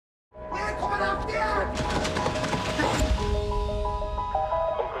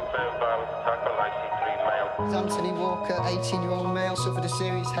Anthony Walker, 18-year-old male, suffered a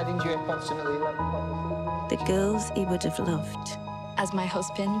serious head injury at approximately 11 o'clock. The girls he would have loved. As my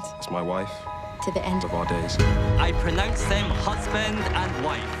husband. As my wife. To the end of our days. I pronounce them husband and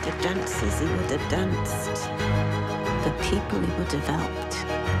wife. The dances he would have danced. The people he would have helped.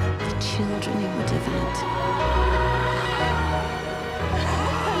 The children he would have had.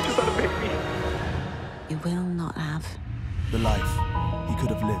 Just had a baby. You will not have. The life he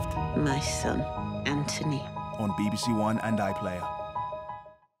could have lived. My son, Anthony. On BBC One and iPlayer.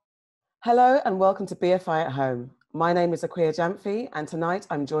 Hello and welcome to BFI at Home. My name is Akua Gyamfi and tonight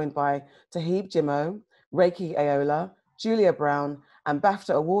I'm joined by Toheeb Jimoh, Rakie Ayola, Julia Brown and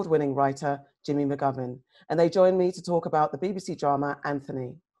BAFTA award-winning writer Jimmy McGovern. And they join me to talk about the BBC drama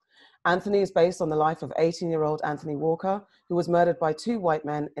Anthony. Anthony is based on the life of 18-year-old Anthony Walker, who was murdered by two white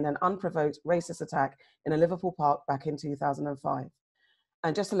men in an unprovoked racist attack in a Liverpool park back in 2005.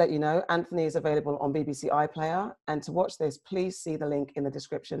 And just to let you know, Anthony is available on BBC iPlayer, and to watch this, please see the link in the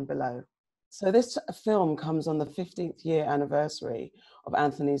description below. So this film comes on the 15th year anniversary of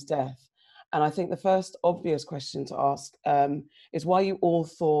Anthony's death. And I think the first obvious question to ask is why you all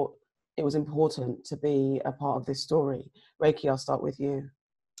thought it was important to be a part of this story. Rakie, I'll start with you.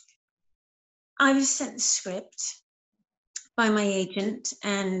 I was sent the script by my agent,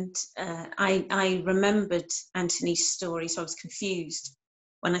 and I remembered Anthony's story, so I was confused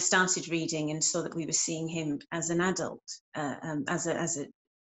when I started reading and saw that we were seeing him as an adult, as a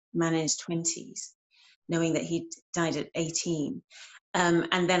man in his 20s, knowing that he'd died at 18.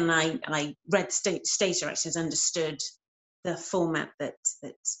 And then I read stage directions, understood the format that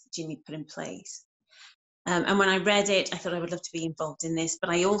Jimmy put in place. And when I read it, I thought I would love to be involved in this,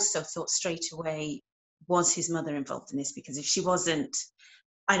 but I also thought straight away, was his mother involved in this? Because if she wasn't,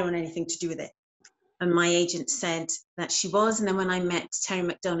 I don't want anything to do with it. And my agent said that she was. And then when I met Terry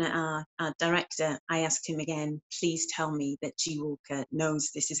McDonough, our director, I asked him again, please tell me that G. Walker knows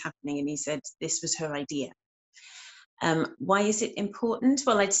this is happening. And he said, this was her idea. Why is it important?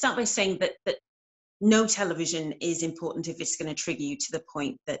 Well, I'd start by saying that no television is important if it's going to trigger you to the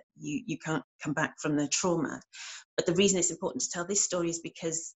point that you can't come back from the trauma. But the reason it's important to tell this story is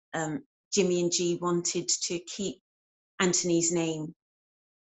because Jimmy and G wanted to keep Anthony's name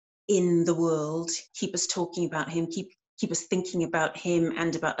in the world, keep us talking about him, keep us thinking about him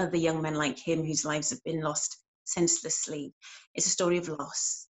and about other young men like him whose lives have been lost senselessly. It's a story of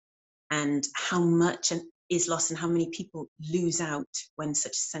loss and how much is lost and how many people lose out when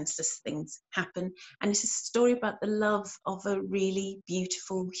such senseless things happen. And it's a story about the love of a really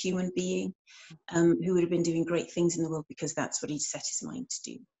beautiful human being who would have been doing great things in the world because that's what he'd set his mind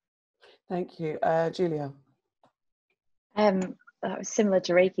to do. Thank you. Julia? That was similar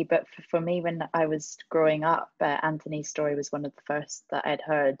to Rakie, but for me, when I was growing up, Anthony's story was one of the first that I'd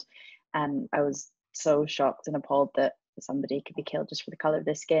heard, and I was so shocked and appalled that somebody could be killed just for the colour of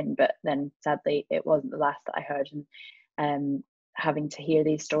their skin. But then, sadly, it wasn't the last that I heard, and having to hear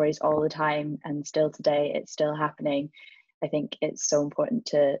these stories all the time, and still today, it's still happening. I think it's so important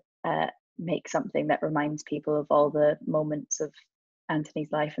to make something that reminds people of all the moments of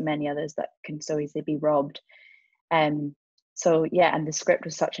Anthony's life and many others that can so easily be robbed. So yeah, and the script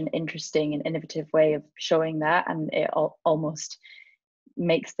was such an interesting and innovative way of showing that, and it almost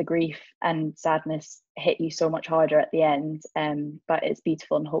makes the grief and sadness hit you so much harder at the end. But it's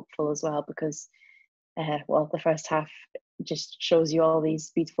beautiful and hopeful as well because, well, the first half just shows you all these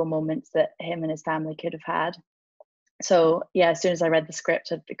beautiful moments that him and his family could have had. So yeah, as soon as I read the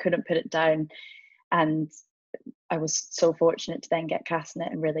script, I couldn't put it down, and I was so fortunate to then get cast in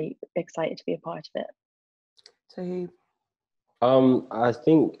it and really excited to be a part of it. Toheeb? I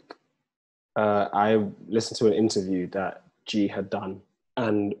think I listened to an interview that G had done,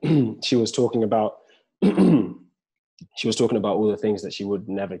 and she was talking about all the things that she would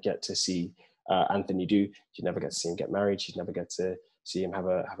never get to see Anthony do. She'd never get to see him get married. She'd never get to see him have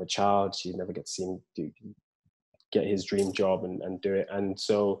a child. She'd never get to see him get his dream job and do it. And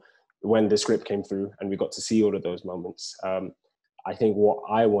so when the script came through and we got to see all of those moments, I think what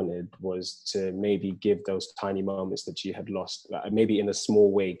I wanted was to maybe give those tiny moments that she had lost, maybe in a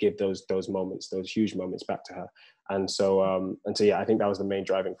small way, give those moments, those huge moments back to her. And so yeah, I think that was the main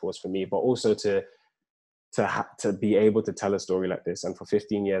driving force for me, but also to be able to tell a story like this. And for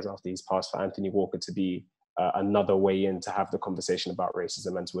 15 years after he's passed, for Anthony Walker to be another way in to have the conversation about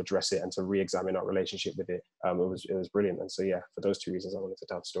racism and to address it and to re-examine our relationship with it. It was brilliant. And so yeah, for those two reasons, I wanted to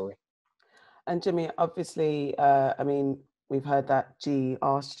tell the story. And Jimmy, obviously, I mean, we've heard that G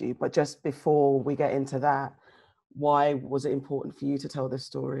asked you, but just before we get into that, why was it important for you to tell this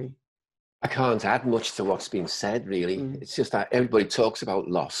story? I can't add much to what's been said, really. It's just that everybody talks about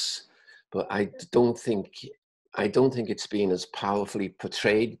loss, but I don't think I don't think it's been as powerfully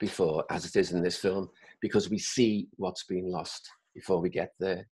portrayed before as it is in this film, because we see what's been lost before we get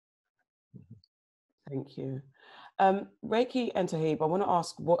there. Thank you. Rakie and Toheeb, I want to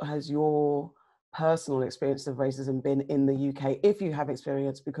ask, what has your personal experience of racism been in the UK, if you have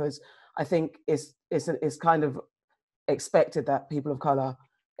experience? Because I think it's kind of expected that people of colour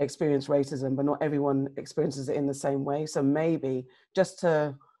experience racism, but not everyone experiences it in the same way. So maybe just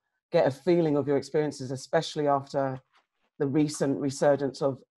to get a feeling of your experiences, especially after the recent resurgence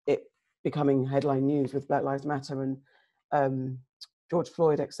of it becoming headline news with Black Lives Matter and George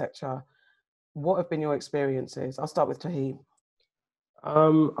Floyd, etc. What have been your experiences? I'll start with Toheeb.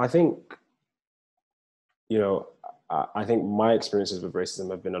 I think, you know, I think my experiences with racism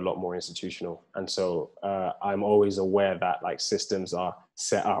have been a lot more institutional. And so I'm always aware that like systems are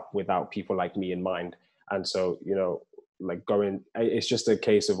set up without people like me in mind. And so, you know, like it's just a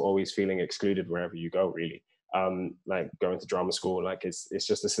case of always feeling excluded wherever you go, really. Like going to drama school, like it's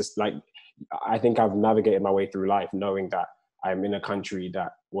just a system. Like, I think I've navigated my way through life knowing that I'm in a country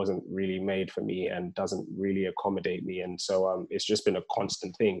that wasn't really made for me and doesn't really accommodate me. And so it's just been a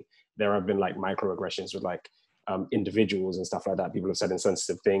constant thing. There have been like microaggressions with like individuals and stuff like that. People have said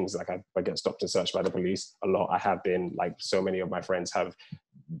insensitive things. Like I get stopped and searched by the police a lot. I have been, like, so many of my friends have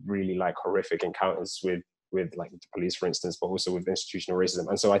really like horrific encounters with like the police, for instance, but also with institutional racism.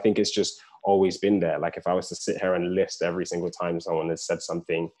 And so I think it's just always been there. Like if I was to sit here and list every single time someone has said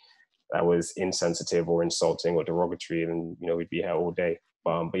something that was insensitive or insulting or derogatory, and you know, we'd be here all day.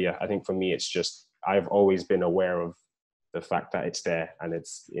 But yeah, I think for me, it's just, I've always been aware of the fact that it's there and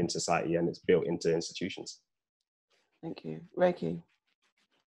it's in society and it's built into institutions. Thank you. Rakie?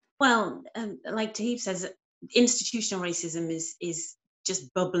 Well, like Toheeb says, institutional racism is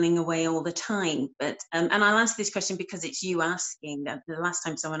just bubbling away all the time. But and I'll ask this question because it's you asking. The last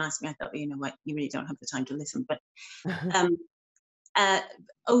time someone asked me, I thought, you know what, you really don't have the time to listen. But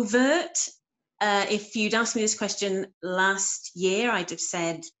overt, if you'd asked me this question last year, I'd have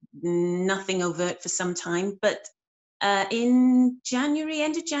said nothing overt for some time. But in January,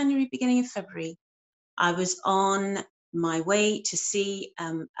 end of January, beginning of February, I was on my way to see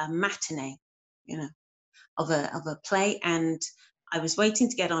a matinee, you know, of a play, and I was waiting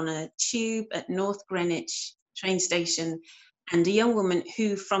to get on a tube at North Greenwich train station, and a young woman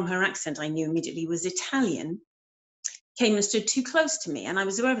who, from her accent, I knew immediately was Italian, came and stood too close to me, and I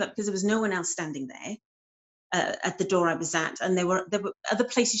was aware of that because there was no one else standing there at the door I was at, and there were other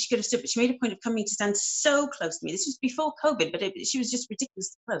places she could have stood, but she made a point of coming to stand so close to me. This was before COVID, but she was just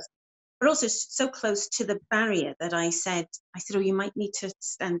ridiculously close. But also so close to the barrier that I said, oh, you might need to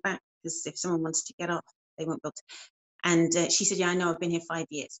stand back because if someone wants to get off, they won't be able to. And she said, yeah, I know, I've been here 5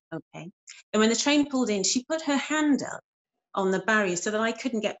 years. Okay. And when the train pulled in, she put her hand up on the barrier so that I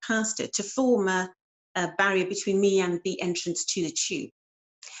couldn't get past it, to form a barrier between me and the entrance to the tube,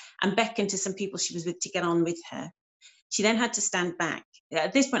 and beckoned to some people she was with to get on with her. She then had to stand back.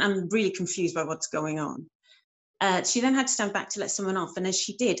 At this point, I'm really confused by what's going on. She then had to stand back to let someone off, and as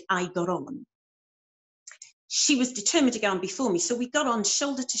she did, I got on. She was determined to get on before me, so we got on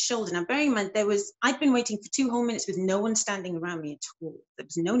shoulder to shoulder. Now, bearing in mind, I'd been waiting for 2 whole minutes with no one standing around me at all. There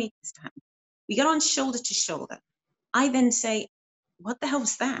was no need for this to happen. We got on shoulder to shoulder. I then say, what the hell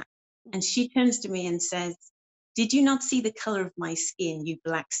was that? And she turns to me and says, did you not see the color of my skin, you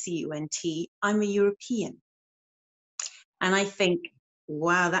black cunt? I'm a European. And I think,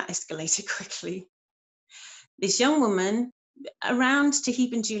 wow, that escalated quickly. This young woman, around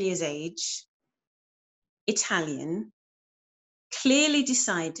Toheeb and Julia's age, Italian, clearly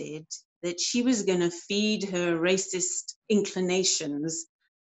decided that she was going to feed her racist inclinations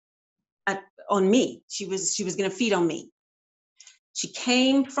on me. She was going to feed on me. She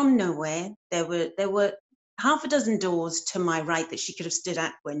came from nowhere. There were half a dozen doors to my right that she could have stood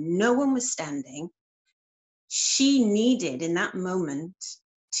at where no one was standing. She needed, in that moment,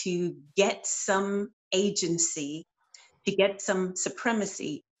 to get some agency, to get some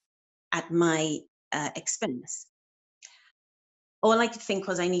supremacy at my expense. All I could think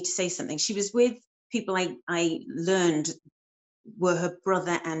was, I need to say something. She was with people I learned were her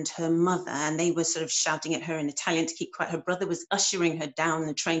brother and her mother, and they were sort of shouting at her in Italian to keep quiet. Her brother was ushering her down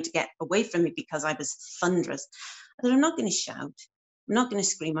the train to get away from me because I was thunderous. I thought, I'm not going to shout. I'm not going to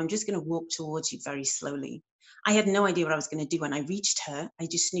scream. I'm just going to walk towards you very slowly. I had no idea what I was going to do when I reached her. I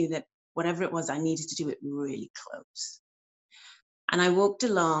just knew that whatever it was, I needed to do it really close. And I walked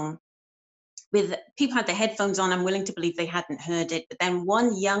along with people had their headphones on. I'm willing to believe they hadn't heard it. But then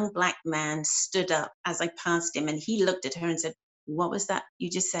one young black man stood up as I passed him, and he looked at her and said, what was that you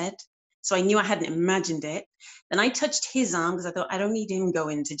just said? So I knew I hadn't imagined it. Then I touched his arm because I thought, I don't need him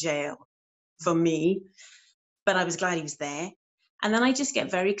going to jail for me. but I was glad he was there. And then I just get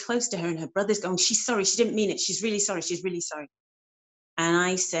very close to her, and her brother's going, she's sorry, she didn't mean it. She's really sorry. She's really sorry. And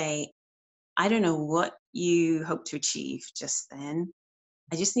I say, I don't know what you hope to achieve just then.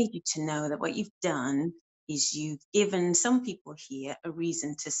 I just need you to know that what you've done is you've given some people here a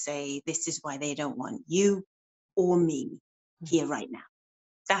reason to say this is why they don't want you or me here right now.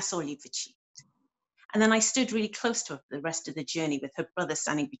 That's all you've achieved. And then I stood really close to her for the rest of the journey with her brother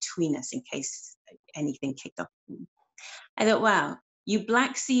standing between us in case anything kicked off. I thought, wow, you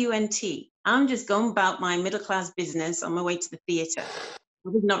black CUNT, I'm just going about my middle-class business on my way to the theatre. I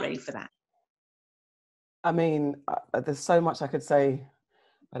was not ready for that. I mean, there's so much I could say,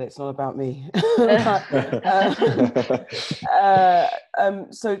 but it's not about me.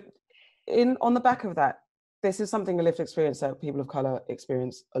 So on the back of that, this is something, a lived experience that people of colour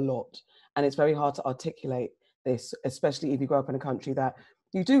experience a lot. And it's very hard to articulate this, especially if you grow up in a country that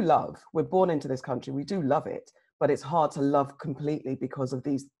you do love. We're born into this country, we do love it, but it's hard to love completely because of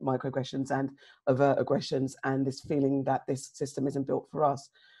these microaggressions and overt aggressions and this feeling that this system isn't built for us.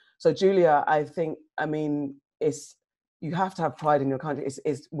 So Julia, I think, I mean, you have to have pride in your country.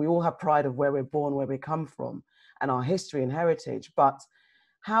 We all have pride of where we're born, where we come from, and our history and heritage. But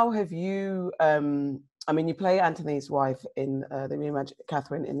how have you, I mean, you play Anthony's wife in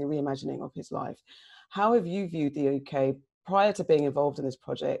Catherine in the reimagining of his life. How have you viewed the UK prior to being involved in this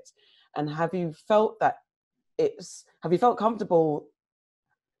project? And have you felt comfortable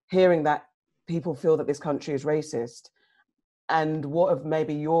hearing that people feel that this country is racist? And what have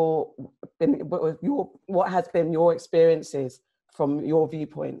maybe what has been your experiences from your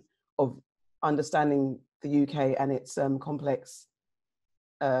viewpoint of understanding the UK and its complex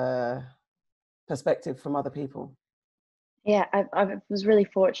perspective from other people? Yeah, I was really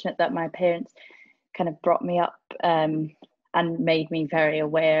fortunate that my parents kind of brought me up and made me very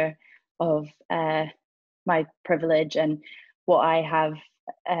aware of my privilege and what I have,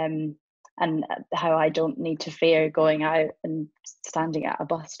 and how I don't need to fear going out and standing at a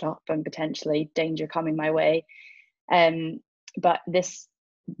bus stop and potentially danger coming my way. But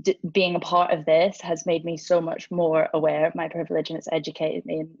being a part of this has made me so much more aware of my privilege, and it's educated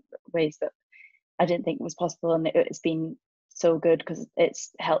me in ways that I didn't think was possible. And it's been so good because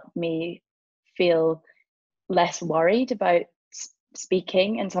it's helped me feel less worried about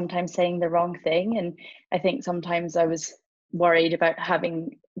speaking and sometimes saying the wrong thing. And I think sometimes I was worried about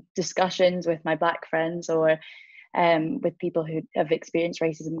having discussions with my black friends or with people who have experienced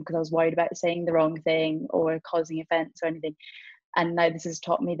racism because I was worried about saying the wrong thing or causing offense or anything. And now this has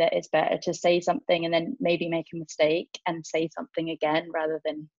taught me that it's better to say something and then maybe make a mistake and say something again rather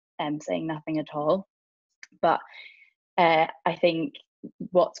than saying nothing at all. But I think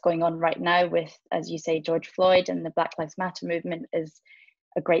what's going on right now with, as you say, George Floyd and the Black Lives Matter movement is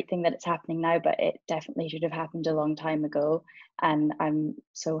a great thing that it's happening now, but it definitely should have happened a long time ago. And I'm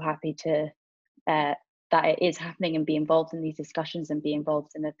so happy to that it is happening and be involved in these discussions and be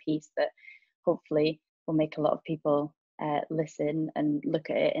involved in a piece that hopefully will make a lot of people listen and look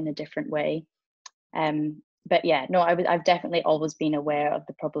at it in a different way. But yeah, no, I've definitely always been aware of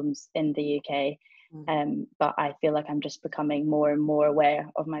the problems in the UK. But I feel like I'm just becoming more and more aware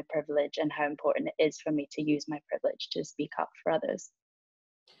of my privilege and how important it is for me to use my privilege to speak up for others.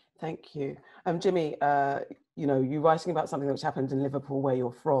 Thank you. Jimmy, you know, you're writing about something which happened in Liverpool where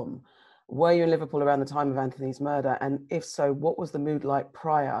you're from. Were you in Liverpool around the time of Anthony's murder? And if so, what was the mood like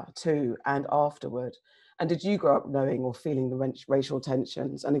prior to and afterward? And did you grow up knowing or feeling the racial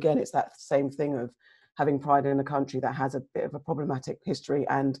tensions? And again, it's that same thing of having pride in a country that has a bit of a problematic history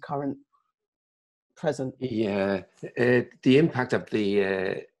and current present. Yeah, the impact of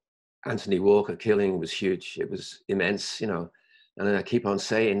the Anthony Walker killing was huge. It was immense, you know. And I keep on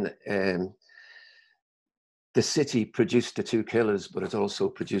saying, the city produced the two killers, but it also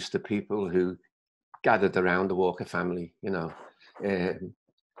produced the people who gathered around the Walker family, you know.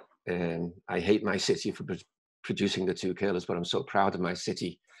 I hate my city for producing the two killers, but I'm so proud of my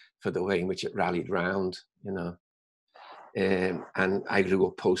city for the way in which it rallied round, you know. And I grew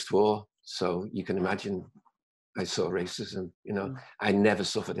up post-war, so you can imagine I saw racism, you know. I never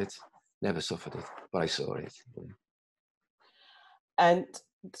suffered it, but I saw it. Yeah. And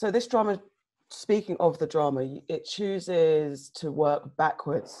so this drama, speaking of the drama, it chooses to work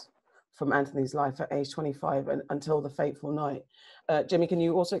backwards from Anthony's life at age 25 and until the fateful night. Jimmy, can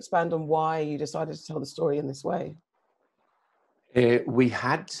you also expand on why you decided to tell the story in this way? We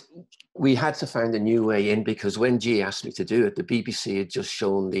had to find a new way in, because when G asked me to do it, the BBC had just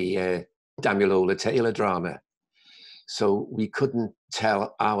shown the Damilola Taylor drama. So we couldn't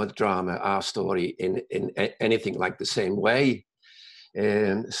tell our drama, our story in anything like the same way.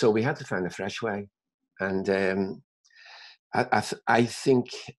 So we had to find a fresh way. And I think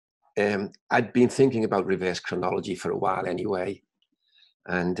I'd been thinking about reverse chronology for a while anyway,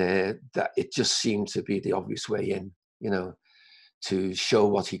 and that it just seemed to be the obvious way in, you know, to show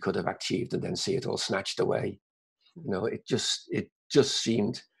what he could have achieved and then see it all snatched away. You know, it just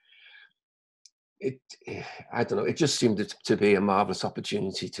seemed, I don't know, it just seemed to be a marvelous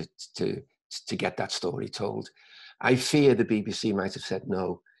opportunity to get that story told. I fear the BBC might have said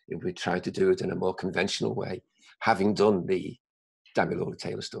no if we tried to do it in a more conventional way, having done the Damilola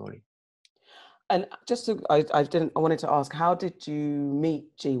Taylor story. And just to, I wanted to ask, how did you meet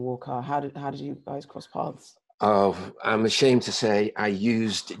G Walker? How did you guys cross paths? Oh, I'm ashamed to say I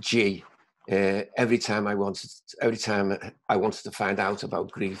used G every time I wanted to find out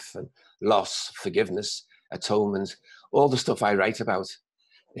about grief and loss, forgiveness, atonement, all the stuff I write about.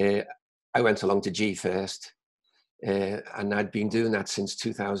 I went along to G first, and I'd been doing that since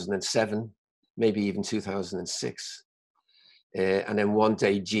 2007, maybe even 2006. And then one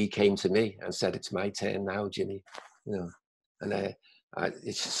day G came to me and said, "It's my turn now, Jimmy," you know, and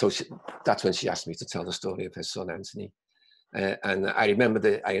that's when she asked me to tell the story of her son Anthony. And I remember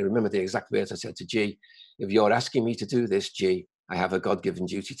the exact words I said to G: "If you're asking me to do this, G, I have a God-given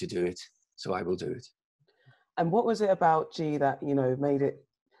duty to do it, so I will do it." And what was it about G that, you know, made it,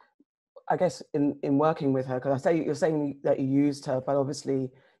 I guess, in working with her? Because you're saying that you used her, but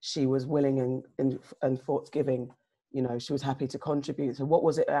obviously she was willing and forthgiving. You know, she was happy to contribute. So what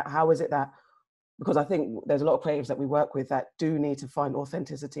was it? How is it that? Because I think there's a lot of creatives that we work with that do need to find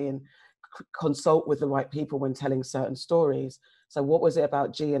authenticity and consult with the right people when telling certain stories. So what was it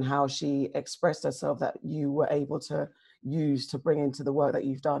about G and how she expressed herself that you were able to use to bring into the work that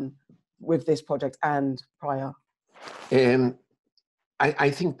you've done with this project and prior? I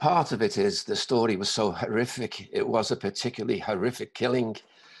think part of it is the story was so horrific. It was a particularly horrific killing,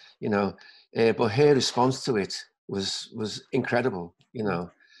 you know, but her response to it was incredible, you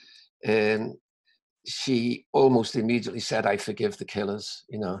know. She almost immediately said, "I forgive the killers,"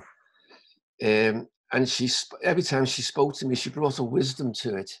 you know. And every time she spoke to me, she brought a wisdom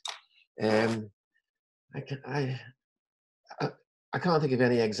to it. I can't think of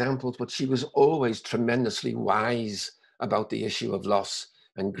any examples, but she was always tremendously wise about the issue of loss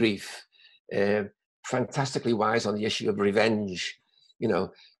and grief, fantastically wise on the issue of revenge, you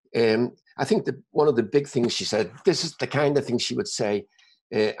know. I think that one of the big things she said, this is the kind of thing she would say,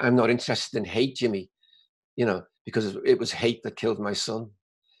 "I'm not interested in hate, Jimmy, you know, because it was hate that killed my son."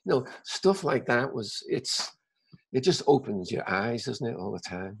 You know, stuff like that it just opens your eyes, doesn't it, all the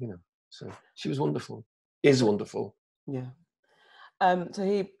time, you know. So she was wonderful, is wonderful. Yeah.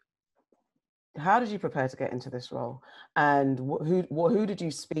 Toheeb, how did you prepare to get into this role? And who did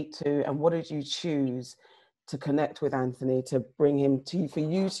you speak to, and what did you choose to connect with Anthony to bring him to, for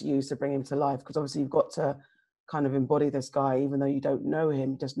you to use to bring him to life? Because obviously you've got to kind of embody this guy, even though you don't know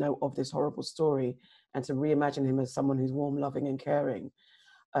him, just know of this horrible story, and to reimagine him as someone who's warm, loving, and caring.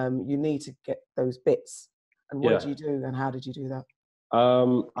 You need to get those bits. And what did you do, and how did you do that?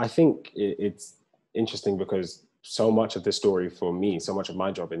 I think it's interesting because so much of the story for me, so much of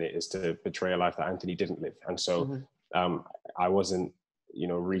my job in it is to portray a life that Anthony didn't live. And so I wasn't, you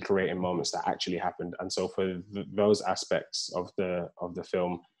know, recreating moments that actually happened. And so for those aspects of the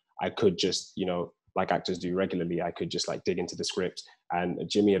film, I could just, you know, like actors do regularly, I could just like dig into the script. And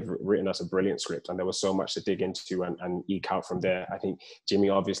Jimmy had written us a brilliant script, and there was so much to dig into and eke out from there. I think Jimmy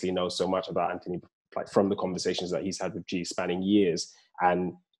obviously knows so much about Anthony, like from the conversations that he's had with G spanning years.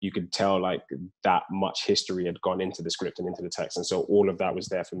 And you could tell like that much history had gone into the script and into the text. And so all of that was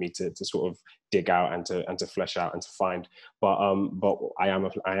there for me to sort of dig out and to flesh out and to find. But I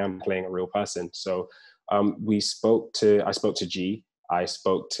am playing a real person. So I spoke to G. I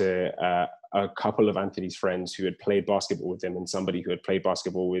spoke to a couple of Anthony's friends who had played basketball with him, and somebody who had played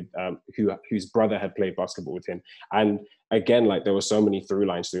basketball with, whose brother had played basketball with him. And again, like there were so many through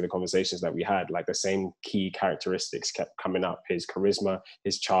lines through the conversations that we had, like the same key characteristics kept coming up: his charisma,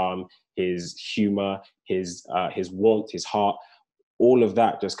 his charm, his humor, his warmth, his heart. All of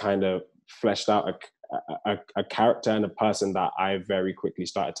that just kind of fleshed out a character and a person that I very quickly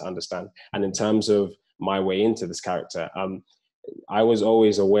started to understand. And in terms of my way into this character, I was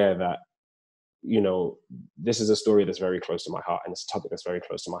always aware that, you know, this is a story that's very close to my heart, and it's a topic that's very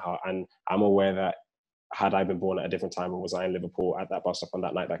close to my heart. And I'm aware that had I been born at a different time, and was I in Liverpool at that bus stop on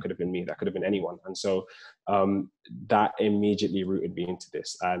that night, that could have been me, that could have been anyone. And so that immediately rooted me into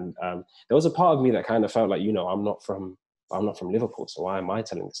this. And there was a part of me that kind of felt like, you know, I'm not from Liverpool, so why am I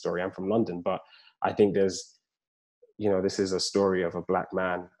telling the story? I'm from London. But I think there's, you know, this is a story of a Black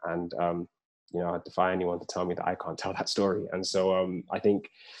man, and you know, I defy anyone to tell me that I can't tell that story. And so I think,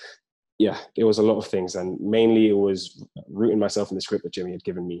 yeah, it was a lot of things, and mainly it was rooting myself in the script that Jimmy had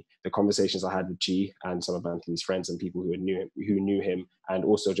given me, the conversations I had with G and some of Anthony's friends and people who knew him, and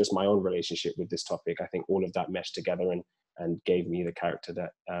also just my own relationship with this topic. I think all of that meshed together and gave me the character that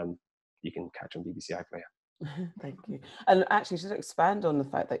you can catch on BBC iPlayer. Thank you. And actually, to expand on the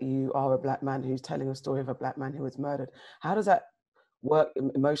fact that you are a Black man who's telling a story of a Black man who was murdered, how does that work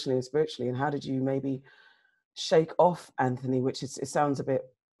emotionally and spiritually? And how did you maybe shake off Anthony, which is, it sounds a bit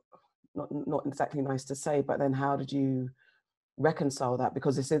not exactly nice to say, but then how did you reconcile that?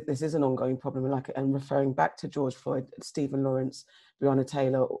 Because this is an ongoing problem, and referring back to George Floyd, Stephen Lawrence, Breonna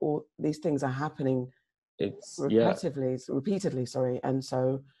Taylor, all these things are happening repeatedly, sorry. And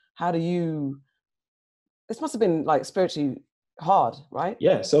so how do you, this must have been like spiritually hard, right?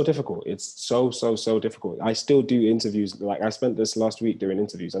 Yeah, so difficult. It's so difficult. I still do interviews. Like I spent this last week doing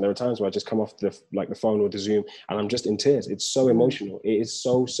interviews, and there are times where I just come off the phone or the Zoom and I'm just in tears. It's so emotional. It is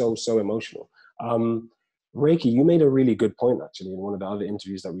so emotional. Rakie, you made a really good point actually in one of the other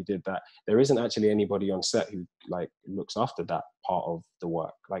interviews that we did, that there isn't actually anybody on set who like looks after that part of the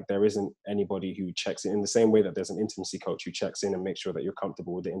work. Like there isn't anybody who checks in the same way that there's an intimacy coach who checks in and makes sure that you're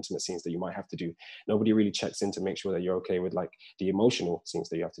comfortable with the intimate scenes that you might have to do. Nobody really checks in to make sure that you're okay with like the emotional scenes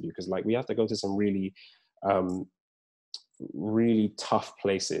that you have to do, because like we have to go to some really really tough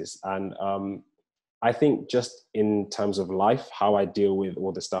places. And I think just in terms of life, how I deal with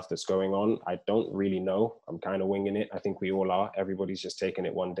all the stuff that's going on, I don't really know. I'm kind of winging it. I think we all are. Everybody's just taking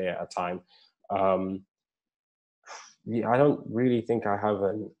it one day at a time. Yeah, I don't really think I have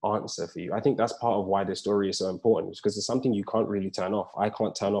an answer for you. I think that's part of why this story is so important, because it's something you can't really turn off. I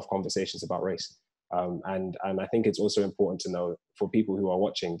can't turn off conversations about race. And I think it's also important to know for people who are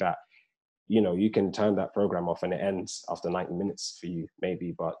watching that, you know, you can turn that program off and it ends after 90 minutes for you,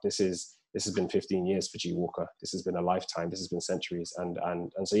 maybe, but this has been 15 years for G Walker. This has been a lifetime. This has been centuries. And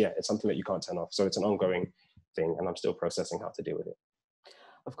so, yeah, it's something that you can't turn off. So it's an ongoing thing, and I'm still processing how to deal with it.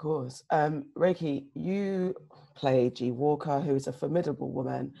 Of course. Rakie, you play G Walker, who is a formidable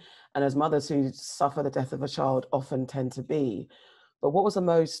woman, and as mothers who suffer the death of a child often tend to be. But what was the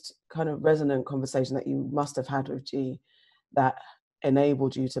most kind of resonant conversation that you must have had with G that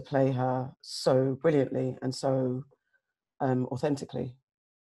enabled you to play her so brilliantly and so authentically?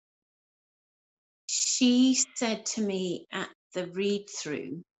 She said to me at the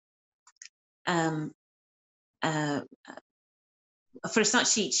read-through, for a start,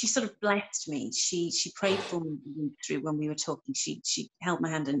 she sort of blessed me. She prayed for me through when we were talking. She held my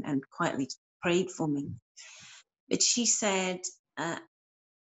hand and quietly prayed for me. But she said,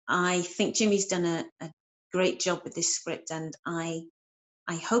 I think Jimmy's done a great job with this script, and I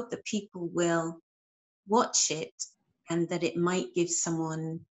hope that people will watch it and that it might give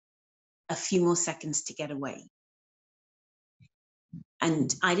someone a few more seconds to get away.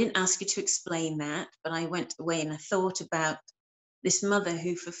 And I didn't ask you to explain that, but I went away and I thought about this mother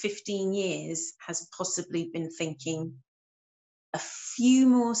who for 15 years has possibly been thinking a few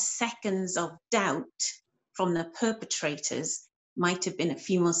more seconds of doubt from the perpetrators might have been a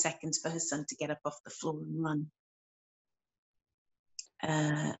few more seconds for her son to get up off the floor and run.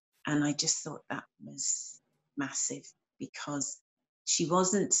 And I just thought that was massive, because she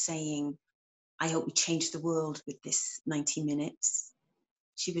wasn't saying, I hope we change the world with this 90 minutes.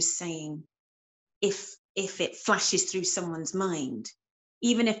 She was saying, if it flashes through someone's mind,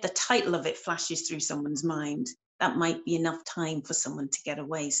 even if the title of it flashes through someone's mind, that might be enough time for someone to get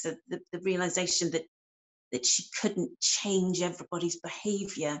away. So the realization that she couldn't change everybody's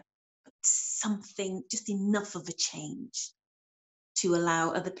behavior, but something, just enough of a change to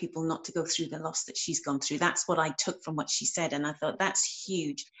allow other people not to go through the loss that she's gone through. That's what I took from what she said. And I thought that's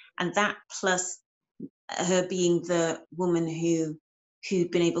huge. And that plus her being the woman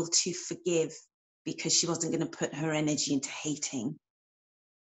who'd been able to forgive because she wasn't going to put her energy into hating,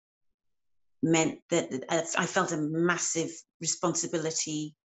 meant that I felt a massive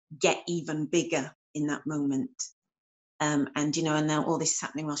responsibility get even bigger in that moment. And, you know, and now all this is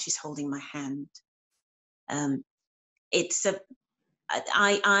happening while she's holding my hand. I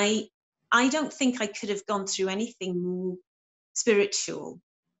don't think I could have gone through anything more spiritual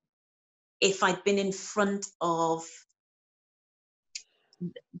if I'd been in front of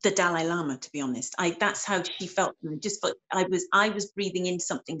the Dalai Lama, to be honest. That's how she felt. I was breathing in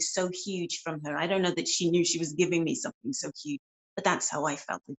something so huge from her. I don't know that she knew she was giving me something so huge, but that's how I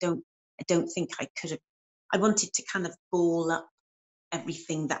felt. I don't think I could have. I wanted to kind of ball up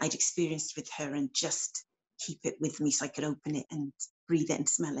everything that I'd experienced with her and just keep it with me so I could open it and breathe it and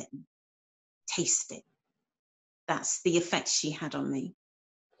smell it and taste it. That's the effect she had on me.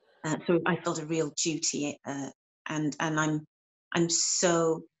 So I felt a real duty, and I'm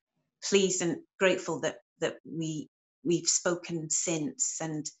so pleased and grateful that we've spoken since,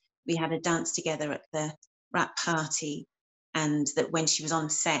 and we had a dance together at the wrap party, and that when she was on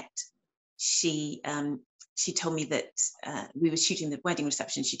set, she told me that we were shooting the wedding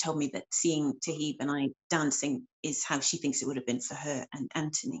reception. She told me that seeing Toheeb and I dancing is how she thinks it would have been for her and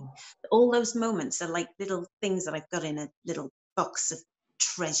Anthony. All those moments are like little things that I've got in a little box of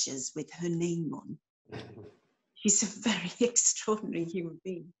treasures with her name on. She's a very extraordinary human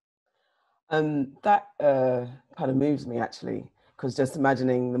being. That kind of moves me, actually, because just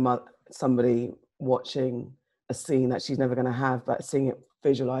imagining somebody watching a scene that she's never going to have, but seeing it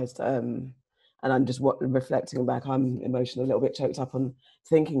visualized, and I'm just reflecting back, I'm emotionally a little bit choked up on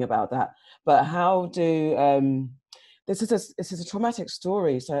thinking about that. But how do this is a traumatic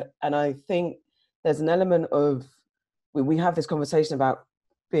story, so, and I think there's an element of we have this conversation about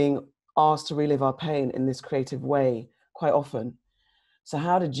being asked to relive our pain in this creative way quite often. So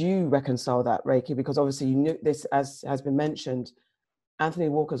how did you reconcile that, Rakie? Because obviously you knew this, as has been mentioned, Anthony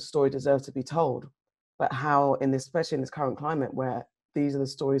Walker's story deserves to be told, but how, especially in this current climate where these are the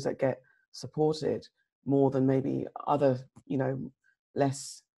stories that get supported more than maybe other,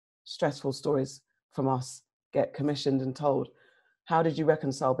 less stressful stories from us get commissioned and told. How did you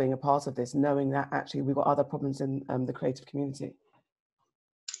reconcile being a part of this, knowing that actually we've got other problems in the creative community?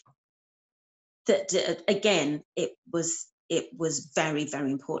 That again, it was very,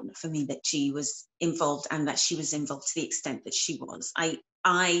 very important for me that G was involved, and that she was involved to the extent that she was.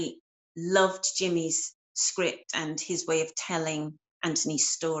 I loved Jimmy's script and his way of telling Anthony's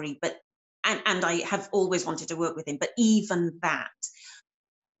story, but and I have always wanted to work with him, but even that,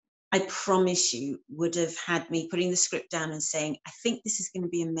 I promise you, would have had me putting the script down and saying, I think this is going to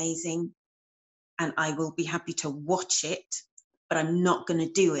be amazing and I will be happy to watch it, but I'm not going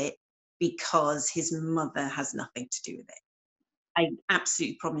to do it because his mother has nothing to do with it. I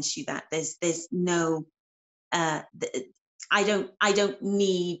absolutely promise you that. There's no, I don't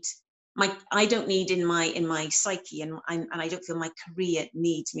need in my psyche, and I don't feel my career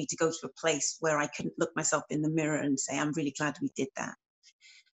needs me to go to a place where I couldn't look myself in the mirror and say, I'm really glad we did that.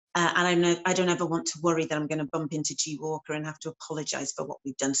 And I don't ever want to worry that I'm going to bump into G Walker and have to apologize for what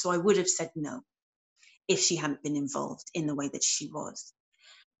we've done. So I would have said no if she hadn't been involved in the way that she was.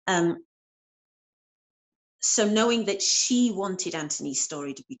 So knowing that she wanted Anthony's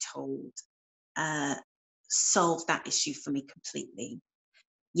story to be told solved that issue for me completely.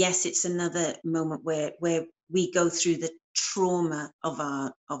 Yes, it's another moment where we go through the trauma of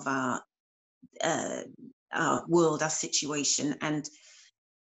our world, our situation, and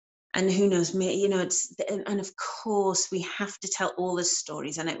who knows, it's, and of course we have to tell all the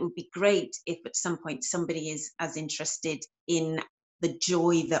stories, and it would be great if at some point somebody is as interested in the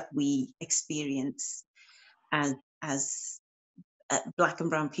joy that we experience as Black and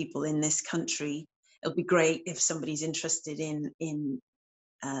brown people in this country. It'll be great if somebody's interested in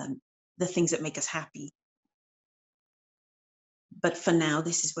the things that make us happy. But for now,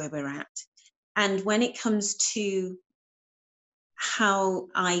 this is where we're at. And when it comes to how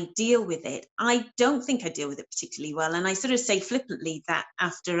I deal with it, I don't think I deal with it particularly well. And I sort of say flippantly that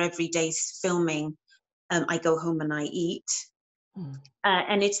after every day's filming, I go home and I eat.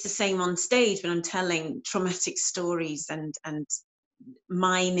 And it's the same on stage when I'm telling traumatic stories and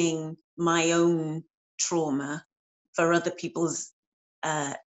mining my own trauma for other people's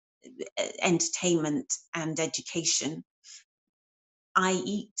entertainment and education. I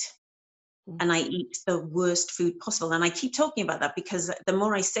eat. And I eat the worst food possible. And I keep talking about that because the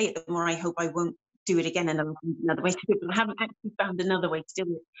more I say it, the more I hope I won't do it again and another way to do it. But I haven't actually found another way to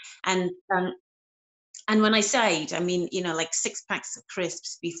do it. And when I say it, I mean, like 6 packs of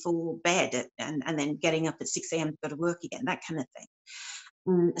crisps before bed and then getting up at 6 a.m. to go to work again, that kind of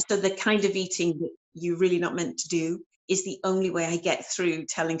thing. So the kind of eating that you're really not meant to do is the only way I get through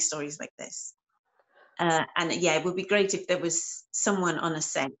telling stories like this. And yeah, it would be great if there was someone on a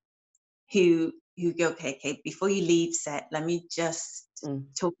set who go, okay, before you leave set, let me just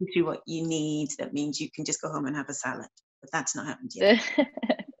talk you through what you need. That means you can just go home and have a salad. But that's not happened yet.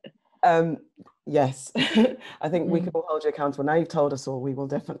 Yes, I think we can all hold you accountable. Now you've told us all, we will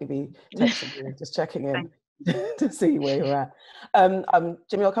definitely be texting you, just checking in to see where you're at.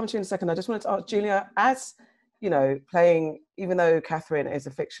 Jimmy, I'll come to you in a second. I just wanted to ask Julia, as playing, even though Catherine is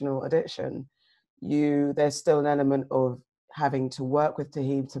a fictional addition, there's still an element of having to work with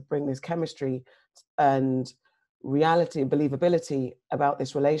Toheeb to bring this chemistry and reality and believability about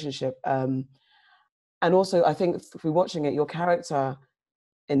this relationship. And also, I think through watching it, your character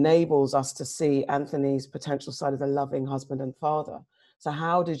enables us to see Anthony's potential side as a loving husband and father. So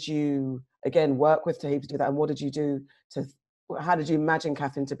how did you, again, work with Toheeb to do that? And what did you do how did you imagine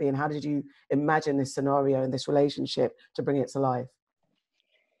Catherine to be, and how did you imagine this scenario and this relationship to bring it to life?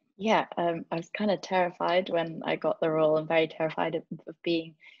 Yeah, I was kind of terrified when I got the role, and very terrified of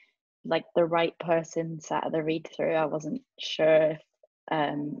being like the right person sat at the read through. I wasn't sure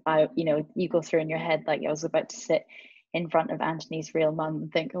if you go through in your head like I was about to sit in front of Anthony's real mum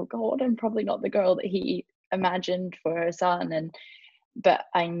and think, oh God, I'm probably not the girl that he imagined for her son. But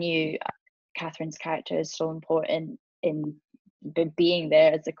I knew Catherine's character is so important in being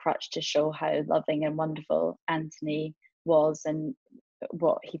there as a crutch to show how loving and wonderful Anthony was, and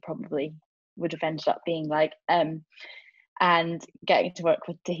what he probably would have ended up being like. And getting to work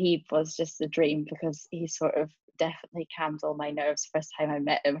with Toheeb was just a dream, because he sort of definitely calmed all my nerves first time I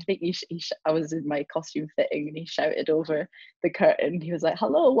met him. I think I was in my costume fitting and he shouted over the curtain. He was like,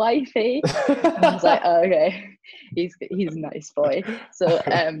 "Hello, wifey." And I was like, oh, okay, he's a nice boy. So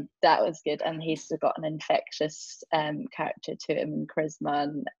that was good. And he's got an infectious character to him and charisma.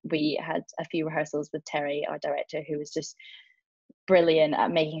 And we had a few rehearsals with Terry, our director, who was just brilliant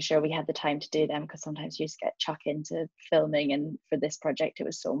at making sure we had the time to do them, because sometimes you just get chucked into filming, and for this project it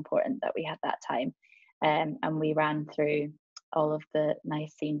was so important that we had that time. And we ran through all of the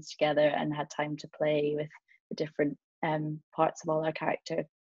nice scenes together and had time to play with the different parts of all our character.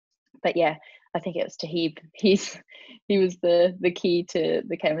 But yeah, I think it was Toheeb. He was the key to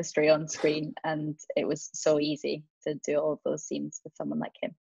the chemistry on screen, and it was so easy to do all of those scenes with someone like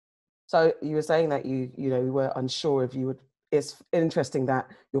him. So you were saying that you were unsure if you would. It's interesting that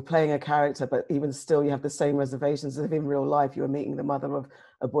you're playing a character, but even still, you have the same reservations as if in real life you were meeting the mother of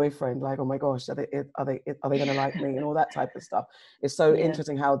a boyfriend. Like, oh my gosh, are they going to like me, and all that type of stuff. It's so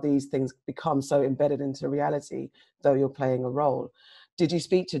interesting how these things become so embedded into reality, though you're playing a role. Did you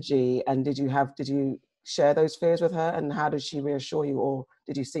speak to G, and did you share those fears with her, and how did she reassure you, or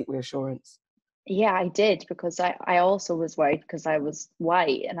did you seek reassurance? Yeah, I did, because I also was worried, because I was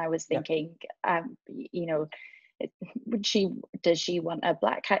white, and I was thinking, does she want a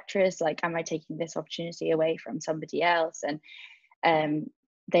black actress? Like, am I taking this opportunity away from somebody else? And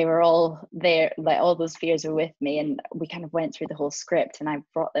they were all there, like all those fears were with me, and we kind of went through the whole script and I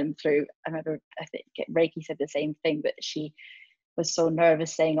brought them through. I remember, I think Rakie said the same thing, that she was so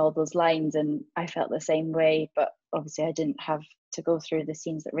nervous saying all those lines, and I felt the same way, but obviously I didn't have to go through the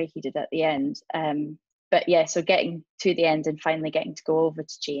scenes that Rakie did at the end. But yeah, so getting to the end and finally getting to go over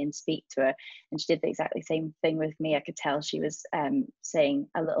to G and speak to her, and she did the exactly same thing with me. I could tell she was saying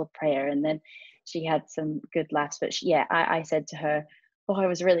a little prayer, and then she had some good laughs. But I said to her, oh, I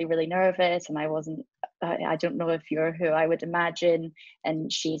was really, really nervous, and I don't know if you're who I would imagine. And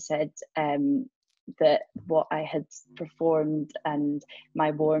she said that what I had performed and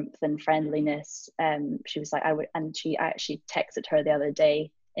my warmth and friendliness, she was like, I would, and she actually texted her the other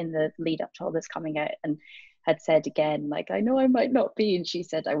day in the lead up to all this coming out, and had said again, like, I know I might not be, and she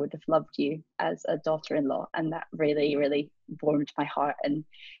said, I would have loved you as a daughter-in-law. And that really, really warmed my heart and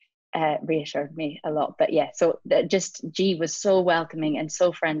reassured me a lot. But yeah, so just G was so welcoming and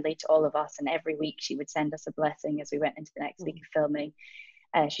so friendly to all of us, and every week she would send us a blessing as we went into the next week of filming.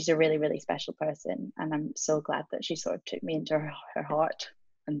 She's a really, really special person, and I'm so glad that she sort of took me into her heart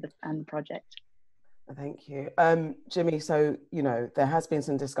and the project. Thank you. Jimmy, so, there has been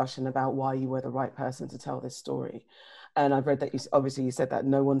some discussion about why you were the right person to tell this story. And I've read that you said that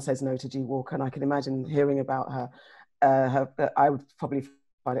no one says no to G Walker, and I can imagine hearing about her, I would probably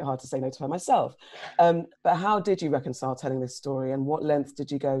find it hard to say no to her myself. But how did you reconcile telling this story, and what lengths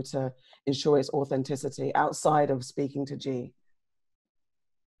did you go to ensure its authenticity outside of speaking to G?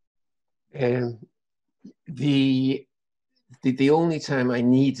 The only time I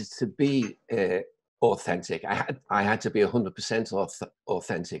needed to be authentic, I had to be 100%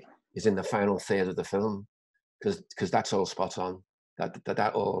 authentic, is in the final third of the film, because that's all spot on.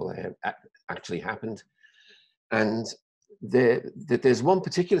 That all actually happened. And there's one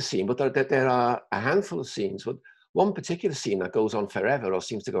particular scene, but there are a handful of scenes, but one particular scene that goes on forever, or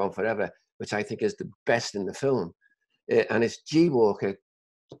seems to go on forever, which I think is the best in the film. And it's G Walker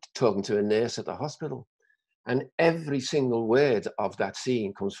talking to a nurse at the hospital. And every single word of that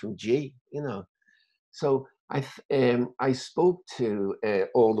scene comes from G, So I spoke to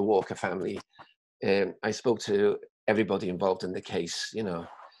all the Walker family. I spoke to everybody involved in the case,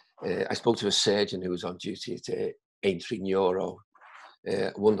 I spoke to a surgeon who was on duty at Aintree Neuro,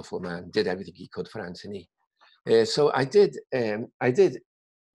 wonderful man, did everything he could for Anthony. So I did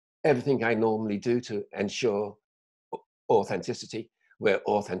everything I normally do to ensure authenticity, where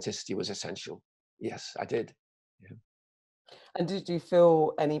authenticity was essential. Yes, I did. Yeah. And did you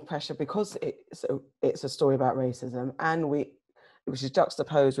feel any pressure, because it's a story about racism, and which is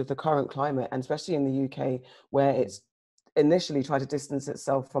juxtaposed with the current climate, and especially in the UK, where initially tried to distance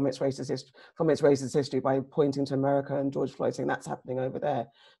itself from its racist history by pointing to America and George Floyd, saying that's happening over there.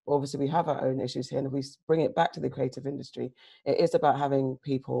 But obviously, we have our own issues here, and if we bring it back to the creative industry, it is about having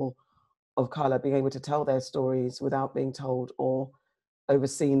people of color being able to tell their stories without being told or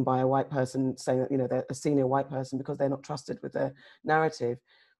overseen by a white person saying that, you know, they're a senior white person because they're not trusted with their narrative.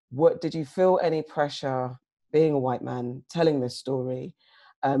 What did you feel any pressure being a white man telling this story?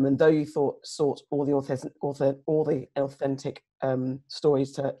 And though you sought all the authentic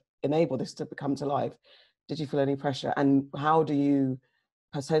stories to enable this to come to life, did you feel any pressure? And how do you,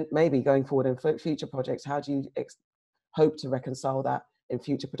 maybe going forward in future projects, how do you hope to reconcile that in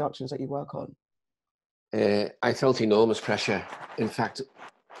future productions that you work on? I felt enormous pressure. In fact,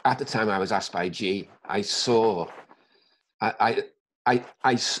 at the time I was asked by G, I foresaw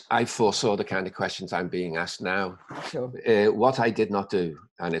the kind of questions I'm being asked now. Sure. What I did not do,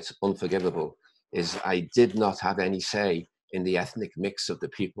 and it's unforgivable, is I did not have any say in the ethnic mix of the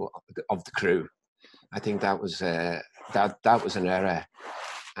people of the crew. I think that was that was an error,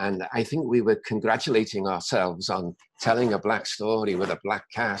 and I think we were congratulating ourselves on telling a black story with a black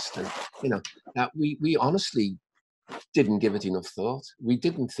cast, and you know that we honestly didn't give it enough thought. We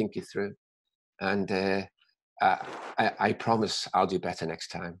didn't think it through, and I promise I'll do better next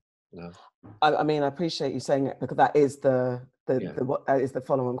time. You know? I mean, I appreciate you saying it, because that is what is the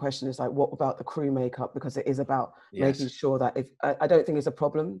follow-on question, is like, what about the crew makeup? Because it is about making sure that if I don't think it's a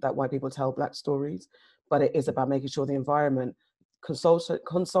problem that white people tell black stories, but it is about making sure the environment,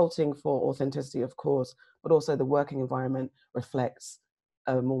 consulting for authenticity, of course, but also the working environment reflects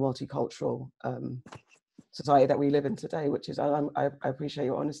a more multicultural society that we live in today, which is, I appreciate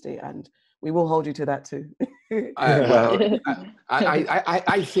your honesty, and we will hold you to that too. Well,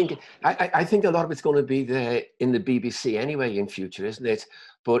 I think a lot of it's going to be there in the BBC anyway in future, isn't it?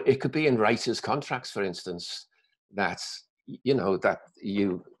 But it could be in writers' contracts, for instance, that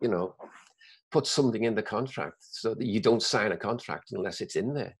you put something in the contract so that you don't sign a contract unless it's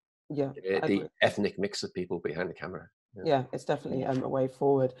in there. Yeah, the ethnic mix of people behind the camera. Yeah, it's definitely a way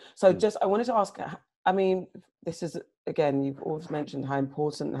forward. So I wanted to ask, I mean, this is, again, you've always mentioned how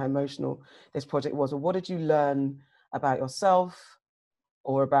important and how emotional this project was. What did you learn about yourself,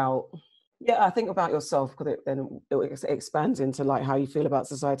 or about, I think about yourself, because it expands into like how you feel about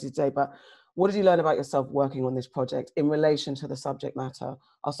society today. But what did you learn about yourself working on this project in relation to the subject matter?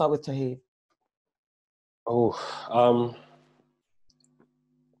 I'll start with Toheeb.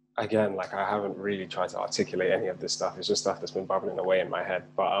 Again, like, I haven't really tried to articulate any of this stuff. It's just stuff that's been bubbling away in my head.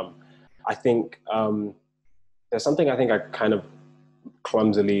 But I think there's something I think I kind of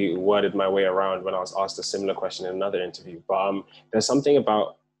clumsily worded my way around when I was asked a similar question in another interview. But there's something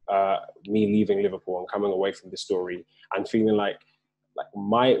about me leaving Liverpool and coming away from the story and feeling like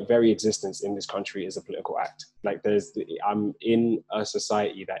my very existence in this country is a political act. Like, I'm in a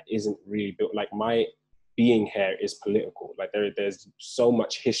society that isn't really built, like, my being here is political. Like, there's so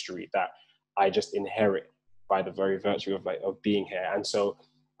much history that I just inherit by the very virtue of being here. And so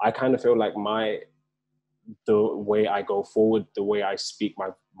I kind of feel like the way I go forward, the way I speak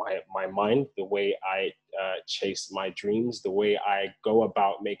my mind, the way I chase my dreams, the way I go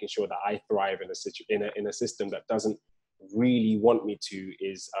about making sure that I thrive in a system that doesn't really want me to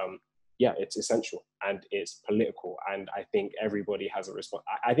is it's essential and it's political. And I think everybody has a response.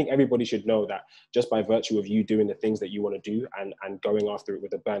 I think everybody should know that just by virtue of you doing the things that you want to do and going after it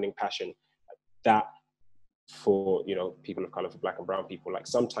with a burning passion, that for, you know, people of color, for black and brown people, like,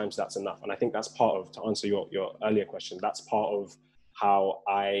 sometimes that's enough. And I think that's part of, to answer your earlier question, that's part of how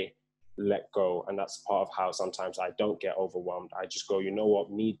I let go. And that's part of how sometimes I don't get overwhelmed. I just go, you know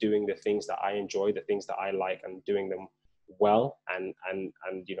what, me doing the things that I enjoy, the things that I like, and doing them well, and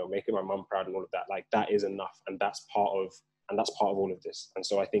you know, making my mum proud and all of that, like, that is enough. And that's part of all of this. And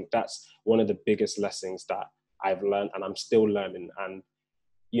so I think that's one of the biggest lessons that I've learned, and I'm still learning. And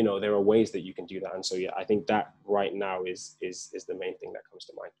you know, there are ways that you can do that. And so, I think that right now is the main thing that comes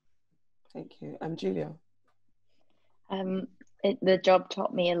to mind. Thank you. Julia. The job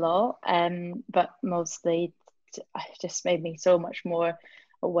taught me a lot, but mostly it just made me so much more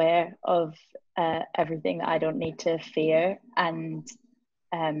aware of everything that I don't need to fear, and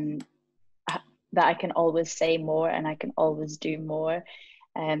that I can always say more and I can always do more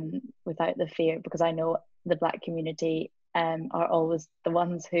without the fear, because I know the Black community are always the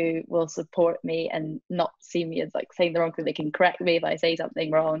ones who will support me and not see me as like saying the wrong thing. They can correct me if I say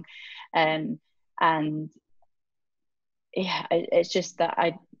something wrong, and it's just that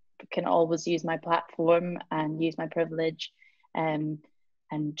I can always use my platform and use my privilege, and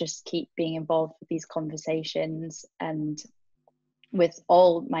just keep being involved with these conversations and with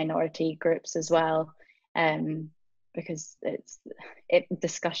all minority groups as well, because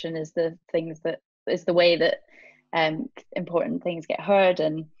discussion is the way that important things get heard,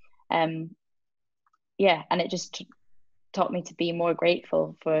 and and it just taught me to be more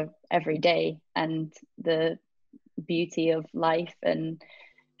grateful for every day and the beauty of life and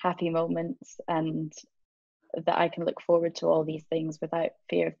happy moments, and that I can look forward to all these things without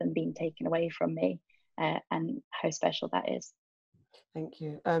fear of them being taken away from me, and how special that is. Thank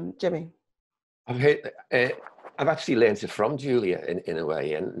you. Jimmy? I've actually learned it from Julia in a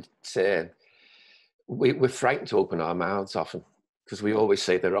way, and we're frightened to open our mouths often because we always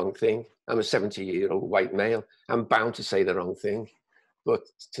say the wrong thing. I'm a 70-year-old white male. I'm bound to say the wrong thing, but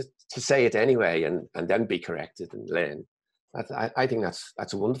to say it anyway and then be corrected and learn, I think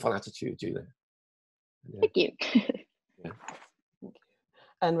that's a wonderful attitude, Julia. Yeah. Thank you. Yeah.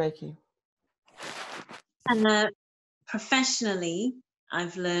 And Rakie? And professionally,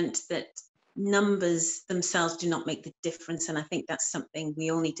 I've learned that numbers themselves do not make the difference, and I think that's something we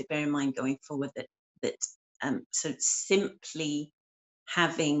all need to bear in mind going forward. So simply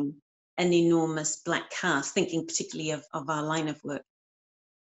having an enormous black cast, thinking particularly of our line of work,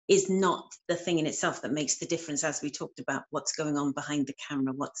 is not the thing in itself that makes the difference. As we talked about, what's going on behind the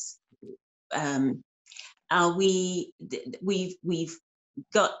camera, we've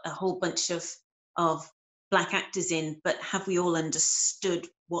got a whole bunch of Black actors in, but have we all understood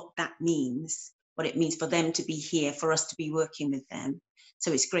what that means, what it means for them to be here, for us to be working with them?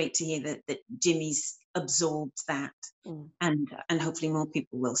 So it's great to hear that Jimmy's absorbed that, and hopefully more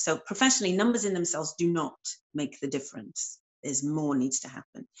people will. So professionally, numbers in themselves do not make the difference. There's more needs to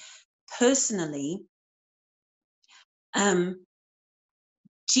happen. Personally,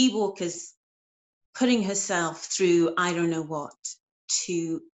 G Walker's putting herself through I don't know what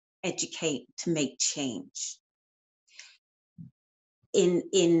to educate, to make change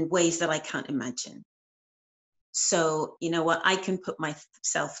in ways that I can't imagine. So, you know what, I can put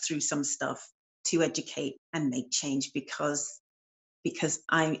myself through some stuff to educate and make change because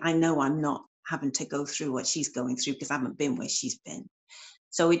I know I'm not having to go through what she's going through, because I haven't been where she's been.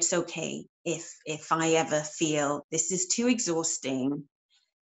 So it's okay if I ever feel this is too exhausting,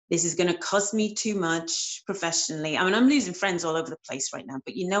 this is going to cost me too much professionally. I mean, I'm losing friends all over the place right now,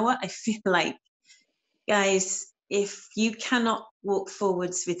 but you know what? I feel like, guys, if you cannot walk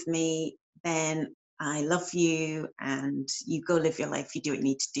forwards with me, then I love you and you go live your life, you do what you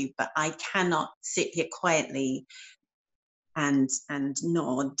need to do. But I cannot sit here quietly and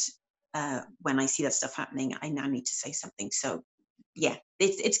nod when I see that stuff happening. I now need to say something. So yeah,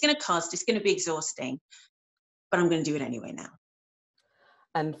 it's going to cost, it's going to be exhausting, but I'm going to do it anyway now.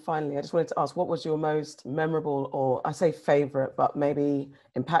 And finally, I just wanted to ask, what was your most memorable, or I say favorite, but maybe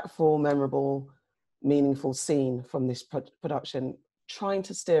impactful, memorable, meaningful scene from this production, trying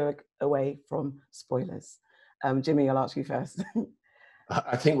to steer away from spoilers? Jimmy, I'll ask you first.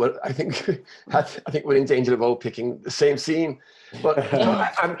 I think we're in danger of all picking the same scene, but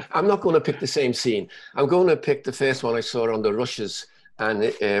I'm not going to pick the same scene. I'm going to pick the first one I saw on the rushes, and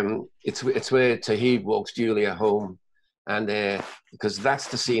it's where Toheeb walks Julia home, and because that's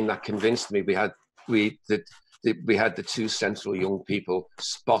the scene that convinced me we had the two central young people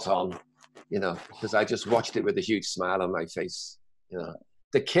spot on, you know, because I just watched it with a huge smile on my face. You know,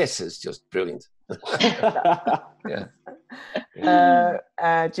 the kiss is just brilliant. Yeah.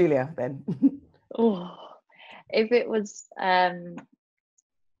 Julia, then. If it was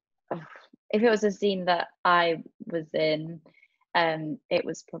a scene that I was in, it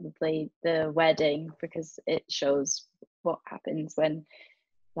was probably the wedding, because it shows what happens when,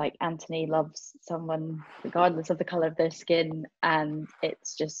 like, Anthony loves someone regardless of the color of their skin, and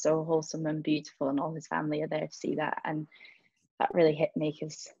it's just so wholesome and beautiful, and all his family are there to see that, and that really hit me,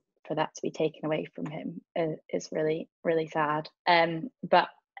 because for that to be taken away from him is really, really sad. But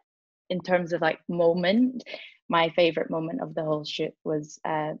in terms of like moment, my favorite moment of the whole shoot was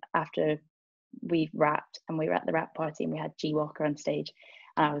after we wrapped, and we were at the wrap party, and we had G Walker on stage,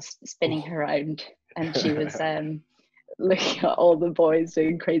 and I was spinning her around, and she was looking at all the boys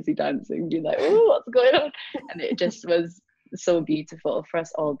doing crazy dancing, being like, "Oh, what's going on?" And it just was so beautiful for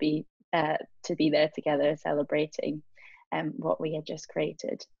us all to be there together celebrating what we had just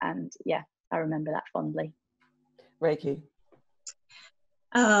created. And yeah, I remember that fondly. Rakie?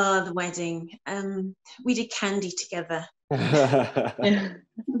 Oh, the wedding. We did candy together.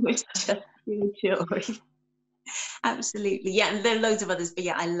 Which just pure joy. Absolutely. Yeah, and there are loads of others, but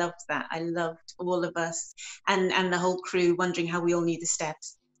yeah, I loved that. I loved all of us and the whole crew wondering how we all knew the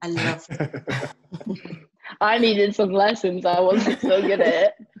steps. I loved it. I needed some lessons. I wasn't so good at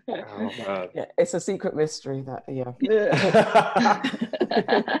it. Oh, man. Yeah, it's a secret mystery that, yeah.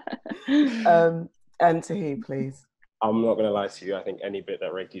 And Toheeb, please. I'm not gonna lie to you. I think any bit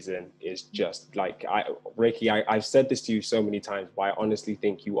that Rakie's in is just like Rakie. I've said this to you so many times, but I honestly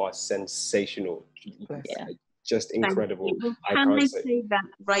think you are sensational. Yeah. Just incredible. Well, I can can't I say. say that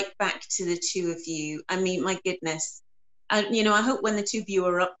right back to the two of you? I mean, my goodness. You know, I hope when the two of you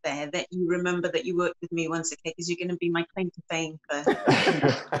are up there that you remember that you worked with me once, okay? Because you're going to be my claim to fame for.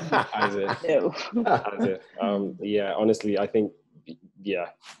 As if. Yeah, honestly, I think, yeah,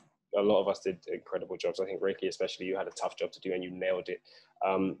 a lot of us did incredible jobs. I think Rakie, especially, you had a tough job to do and you nailed it.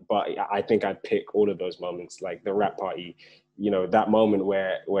 But I think I'd pick all of those moments, like the rap party. You know, that moment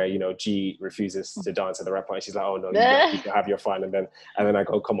where you know G refuses to dance at the rap party. She's like, "Oh no, you can have your fun." And then I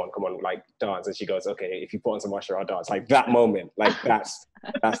go, "Come on, like dance." And she goes, "Okay, if you put on some Usher, I'll dance." Like that moment, like that's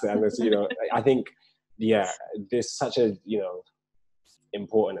the and you know, I think, yeah, there's such a, you know,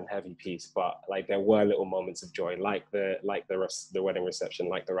 important and heavy piece, but like there were little moments of joy, like the wedding reception,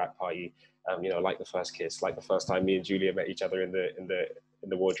 like the rap party, you know, like the first kiss, like the first time me and Julia met each other in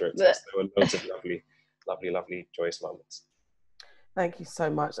the wardrobe test. There were loads of lovely joyous moments. Thank you so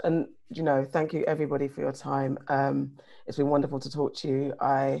much. And, you know, thank you everybody for your time. It's been wonderful to talk to you.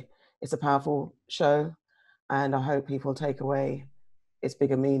 It's a powerful show and I hope people take away its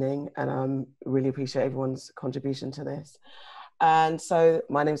bigger meaning, and really appreciate everyone's contribution to this. And so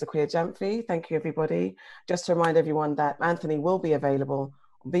my name is Akua Gyamfi. Thank you, everybody. Just to remind everyone that Anthony will be available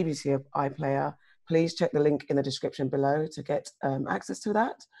on BBC iPlayer. Please check the link in the description below to get access to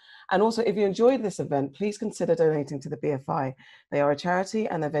that. And also, if you enjoyed this event, please consider donating to the BFI. They are a charity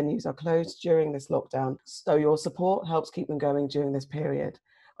and their venues are closed during this lockdown. So your support helps keep them going during this period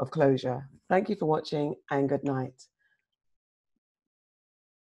of closure. Thank you for watching and good night.